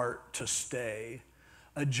your heart to stay.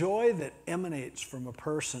 A joy that emanates from a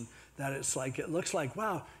person that it looks like,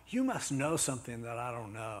 wow, you must know something that I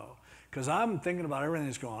don't know. Because I'm thinking about everything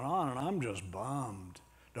that's going on and I'm just bummed.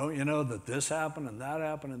 Don't you know that this happened and that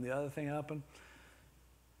happened and the other thing happened?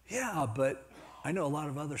 Yeah, but I know a lot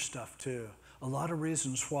of other stuff too. A lot of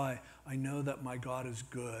reasons why I know that my God is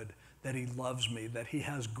good, that he loves me, that he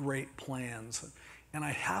has great plans. And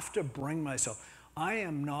I have to bring myself. I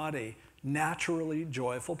am not a naturally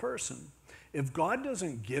joyful person. If God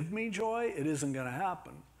doesn't give me joy, it isn't going to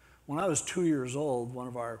happen. When I was 2 years old, one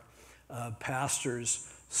of our pastors,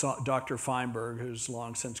 Dr. Feinberg, who's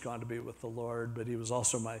long since gone to be with the Lord, but he was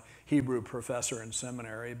also my Hebrew professor in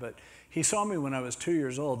seminary, but he saw me when I was 2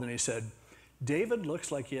 years old and he said, David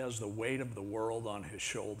looks like he has the weight of the world on his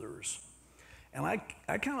shoulders. And I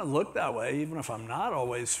kind of look that way, even if I'm not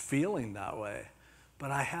always feeling that way.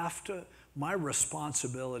 But I have to, my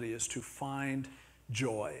responsibility is to find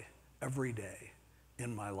joy every day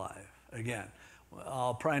in my life. Again,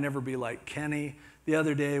 I'll probably never be like Kenny. The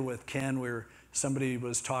other day with Ken, somebody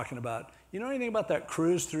was talking about, you know anything about that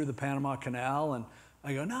cruise through the Panama Canal? And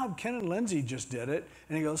I go, no, Ken and Lindsay just did it.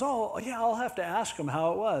 And he goes, oh, yeah, I'll have to ask him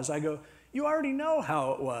how it was. I go, you already know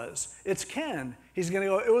how it was. It's Ken. He's going to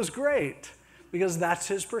go, it was great, because that's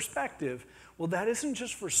his perspective. Well, that isn't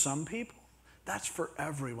just for some people. That's for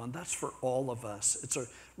everyone. That's for all of us. It's a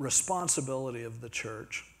responsibility of the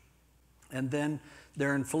church. And then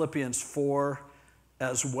there in Philippians 4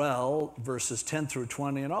 as well, verses 10 through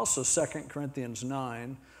 20, and also 2 Corinthians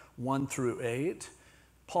 9, 1 through 8,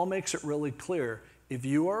 Paul makes it really clear. If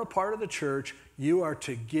you are a part of the church, you are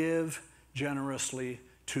to give generously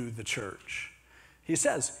to the church. He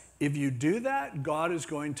says, if you do that, God is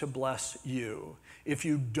going to bless you. If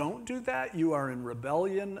you don't do that, you are in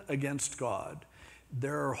rebellion against God.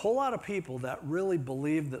 There are a whole lot of people that really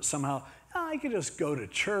believe that somehow, I can just go to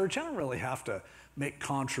church. I don't really have to make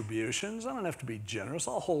contributions. I don't have to be generous.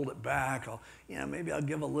 I'll hold it back. Maybe I'll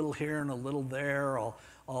give a little here and a little there.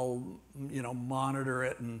 I'll monitor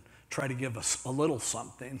it and try to give us a little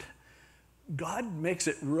something. God makes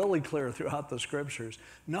it really clear throughout the scriptures.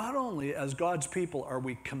 Not only as God's people are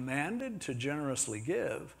we commanded to generously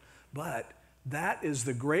give, but that is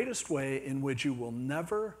the greatest way in which you will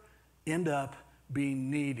never end up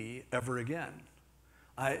being needy ever again.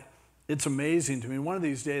 It's amazing to me. One of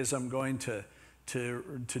these days I'm going to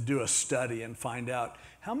do a study and find out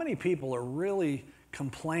how many people are really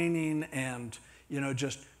complaining and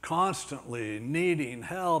just constantly needing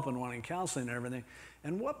help and wanting counseling and everything.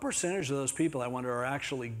 And what percentage of those people, I wonder, are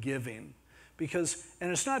actually giving? And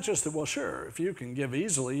it's not just that, well, sure, if you can give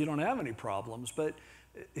easily, you don't have any problems. But,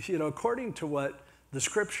 according to what the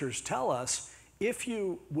scriptures tell us, if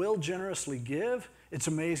you will generously give, it's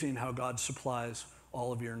amazing how God supplies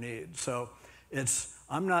all of your needs. So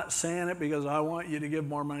I'm not saying it because I want you to give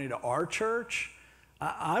more money to our church.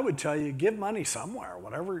 I would tell you, give money somewhere,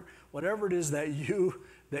 whatever it is that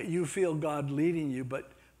you feel God leading you,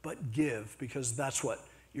 but give, because that's what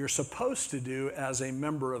you're supposed to do as a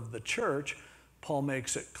member of the church. Paul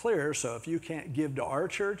makes it clear. So if you can't give to our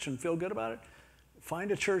church and feel good about it, find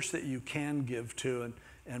a church that you can give to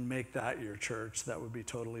and make that your church. That would be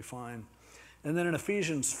totally fine. And then in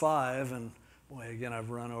Ephesians 5, and boy, again, I've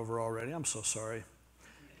run over already. I'm so sorry.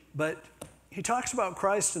 But he talks about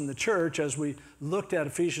Christ in the church as we looked at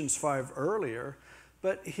Ephesians 5 earlier,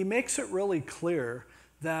 but he makes it really clear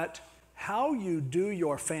that how you do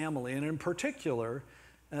your family, and in particular,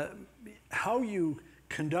 how you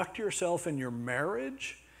conduct yourself in your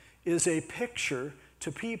marriage, is a picture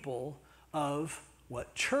to people of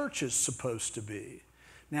what church is supposed to be.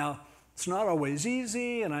 Now, it's not always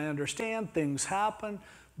easy, and I understand things happen,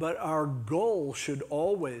 but our goal should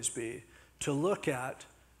always be to look at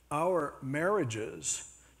our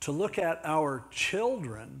marriages, to look at our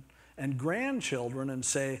children and grandchildren and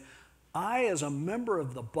say, I, as a member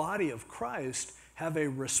of the body of Christ, have a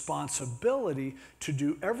responsibility to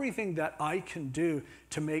do everything that I can do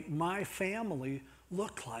to make my family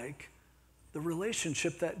look like the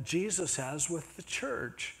relationship that Jesus has with the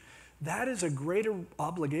church. That is a greater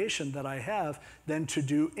obligation that I have than to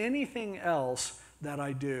do anything else that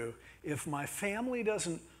I do. If my family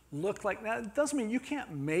doesn't look like that, it doesn't mean you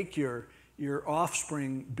can't make your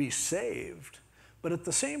offspring be saved. But at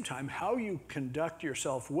the same time, how you conduct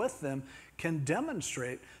yourself with them can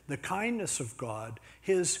demonstrate the kindness of God,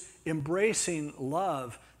 his embracing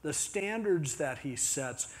love, the standards that he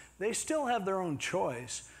sets. They still have their own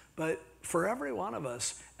choice, but for every one of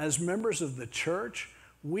us, as members of the church,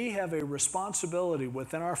 we have a responsibility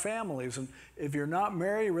within our families. And if you're not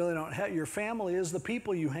married, you really don't have, your family is the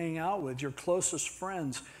people you hang out with, your closest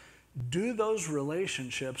friends. Do those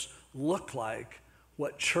relationships look like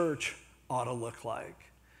what church ought to look like?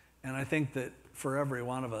 And I think that for every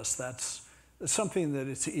one of us, that's something that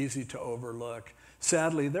it's easy to overlook.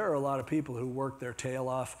 Sadly, there are a lot of people who work their tail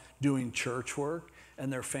off doing church work,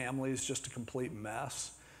 and their family is just a complete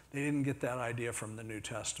mess. They didn't get that idea from the New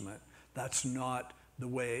Testament. That's not the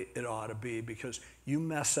way it ought to be, because you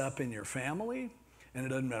mess up in your family, and it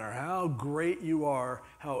doesn't matter how great you are,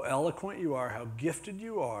 how eloquent you are, how gifted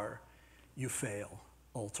you are, you fail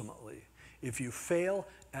ultimately. If you fail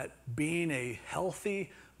at being a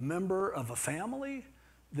healthy member of a family,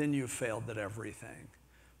 then you've failed at everything.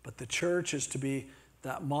 But the church is to be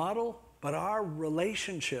that model, but our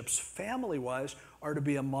relationships, family-wise, are to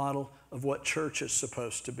be a model of what church is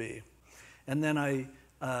supposed to be. And then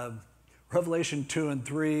Revelation 2 and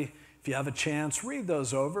 3, if you have a chance, read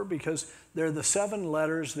those over, because they're the 7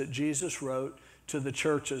 letters that Jesus wrote to the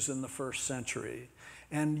churches in the first century.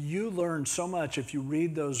 And you learn so much if you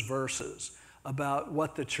read those verses about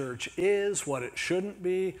what the church is, what it shouldn't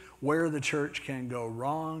be, where the church can go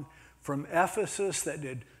wrong. From Ephesus, that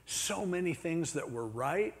did so many things that were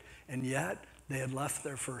right, and yet they had left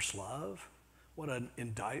their first love. What an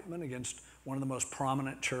indictment against one of the most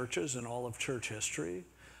prominent churches in all of church history.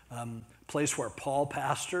 Place where Paul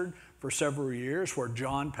pastored for several years, where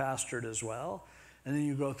John pastored as well. And then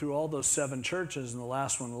you go through all those 7 churches, and the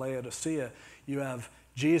last one, Laodicea, you have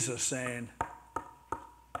Jesus saying,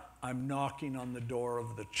 I'm knocking on the door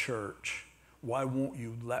of the church. Why won't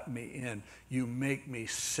you let me in? You make me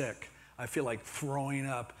sick. I feel like throwing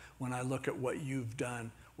up when I look at what you've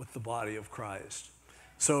done with the body of Christ.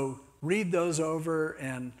 So read those over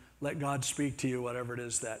and let God speak to you, whatever it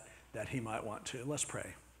is that he might want to. Let's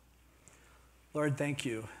pray. Lord, thank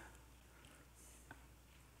you.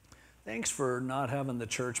 Thanks for not having the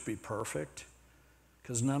church be perfect,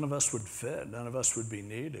 because none of us would fit, none of us would be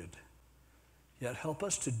needed. Yet help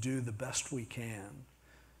us to do the best we can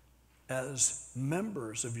as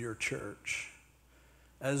members of your church,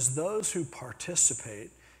 as those who participate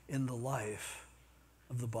in the life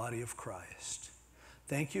of the body of Christ.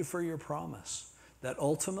 Thank you for your promise that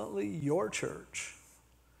ultimately your church,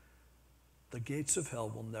 the gates of hell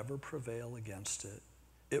will never prevail against it.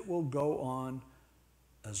 It will go on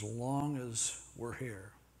as long as we're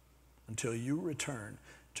here, until you return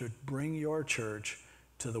to bring your church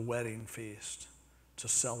to the wedding feast, to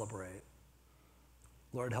celebrate.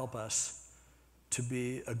 Lord, help us to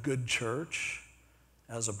be a good church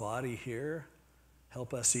as a body here.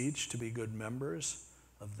 Help us each to be good members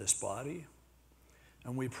of this body.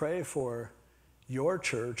 And we pray for your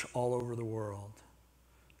church all over the world.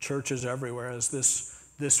 Churches everywhere, as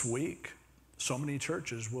this week, so many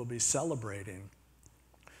churches will be celebrating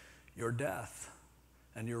your death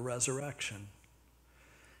and your resurrection.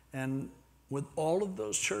 And with all of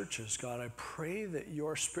those churches, God, I pray that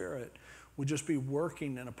your Spirit would just be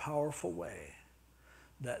working in a powerful way,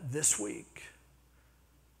 that this week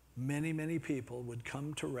many, many people would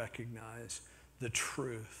come to recognize the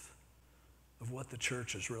truth of what the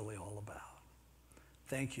church is really all about.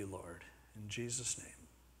 Thank you, Lord. In Jesus'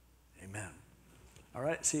 name, amen. All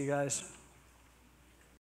right, see you guys.